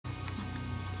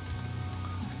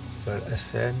for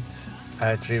Ascent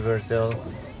at Riverdale.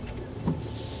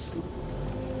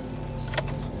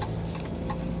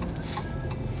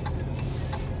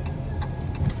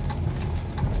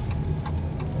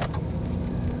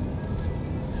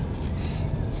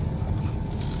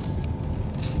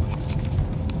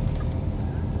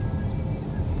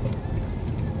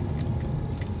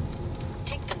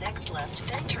 Take the next left,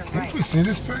 then turn Have right. we seen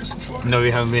this place before? No,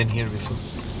 we haven't been here before.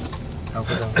 I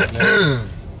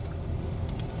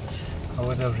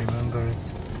would have remembered it.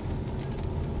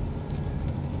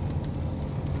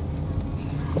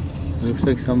 Looks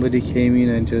like somebody came in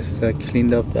and just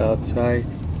cleaned up the outside.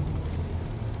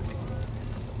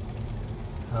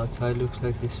 Outside looks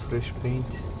like this fresh paint.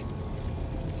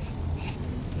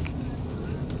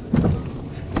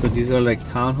 So these are like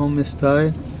townhome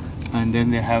style, and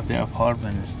then they have the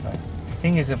apartment style. I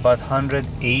think it's about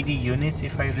 180 units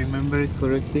if I remember it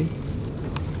correctly.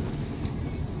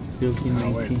 Built in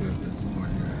Oh, wait, there's more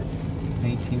here.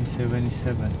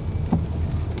 1977.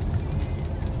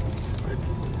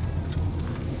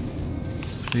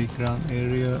 Playground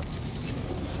area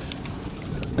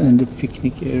and the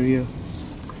picnic area.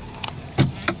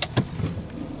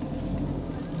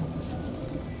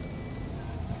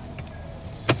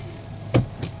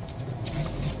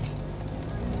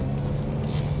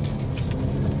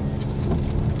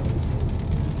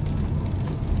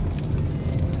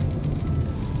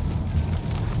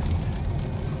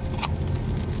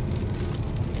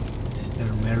 Is there a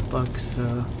mailbox?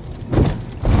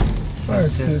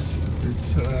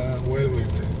 It's well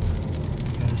maintained.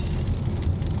 Yes.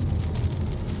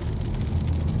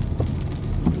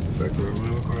 If I can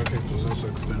remember correctly, it was also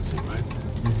expensive, right?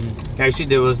 Actually,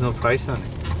 there was no price on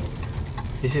it.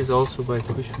 This is also by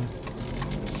Cushman.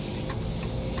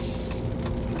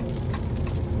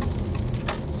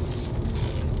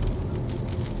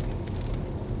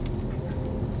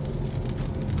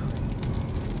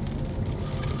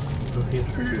 Go here.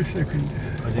 Wait a second.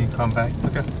 Oh, then come back.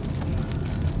 Okay.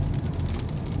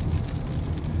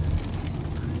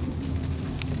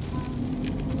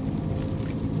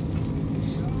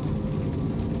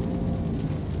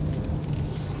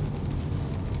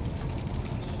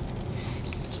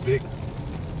 It's big.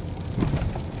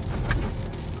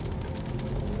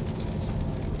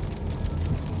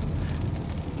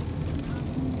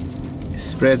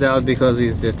 Spread out because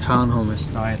it's the townhome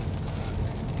style.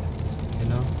 You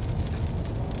know?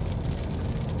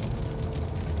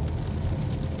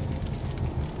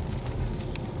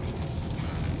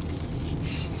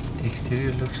 The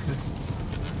exterior looks good.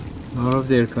 All of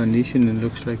the air conditioning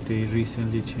looks like they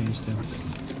recently changed them.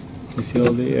 You see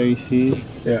all the ACs?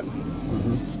 Yeah.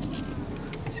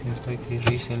 Seems like they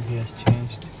recently has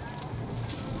changed.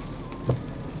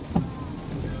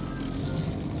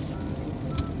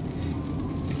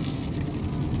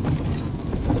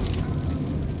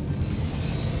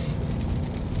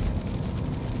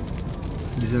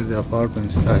 These are the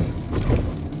apartment style.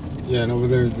 Yeah, and over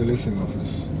there is the leasing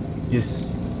office.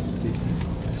 Yes. These are.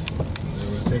 They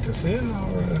will take us in,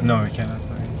 or? No, we cannot.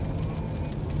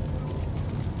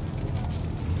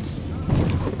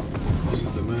 This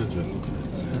is the manager. Look.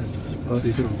 That's You can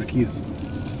see from the keys.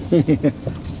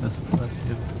 That's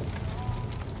possible.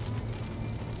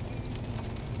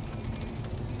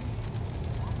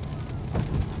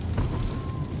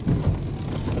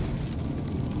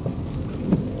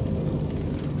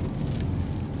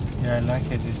 Yeah, I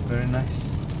like it. It's very nice.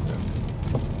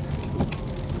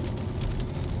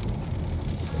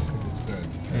 It's bird.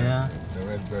 Yeah. The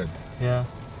red bird. Yeah.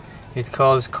 It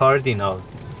calls cardinal.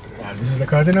 Yeah, this is the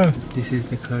cardinal? This is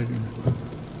the cardinal.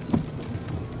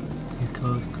 It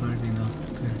calls cardinal.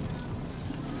 Okay.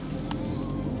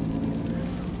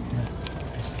 Yeah.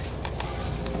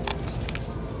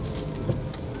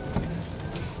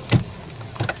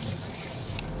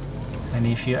 And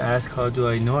if you ask how do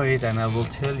I know it, and I will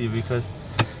tell you, because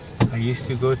I used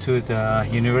to go to the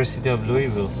University of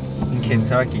Louisville in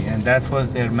Kentucky, and that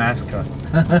was their mascot.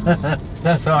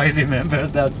 That's how I remember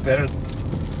that bird.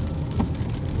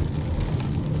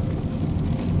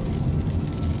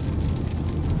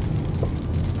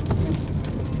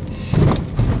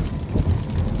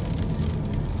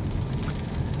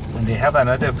 And they have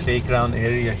another playground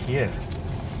area here.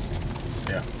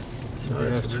 Yeah. So Oh, they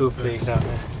it's have a two good place.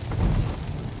 playgrounds.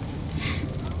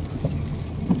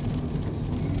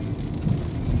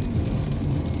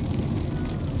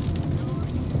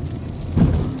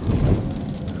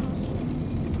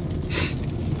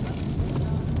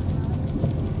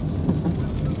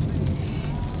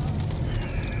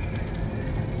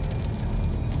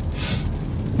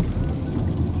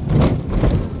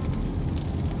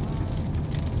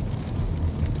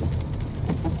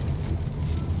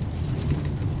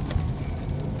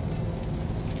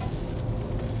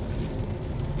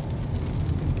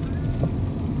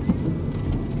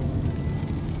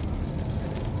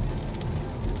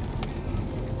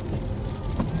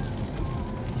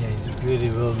 Really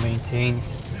well maintained.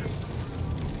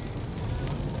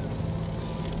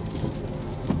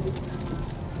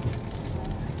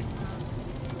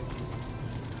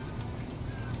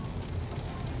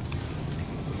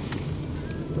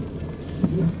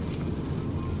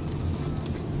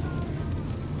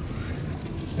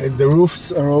 And the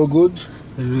roofs are all good.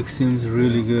 The look seems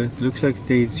really good. Looks like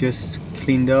they just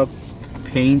cleaned up,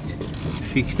 paint,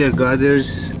 fixed their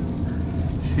gutters,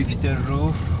 fixed their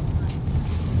roof.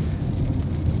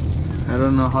 I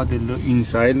don't know how the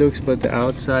inside looks, but the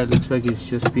outside looks like it's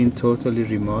just been totally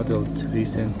remodeled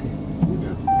recently.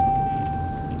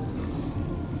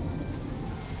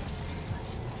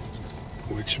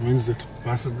 Which means that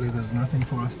possibly there's nothing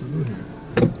for us to do here.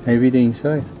 Maybe the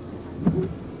inside.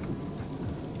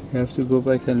 You have to go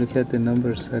back and look at the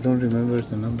numbers. I don't remember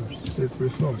the numbers. Say 3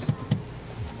 floors.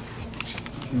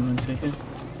 Give me 1 second.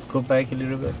 Go back a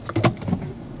little bit.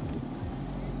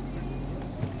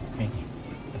 Thank you.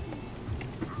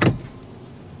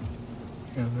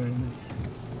 Yeah, very nice.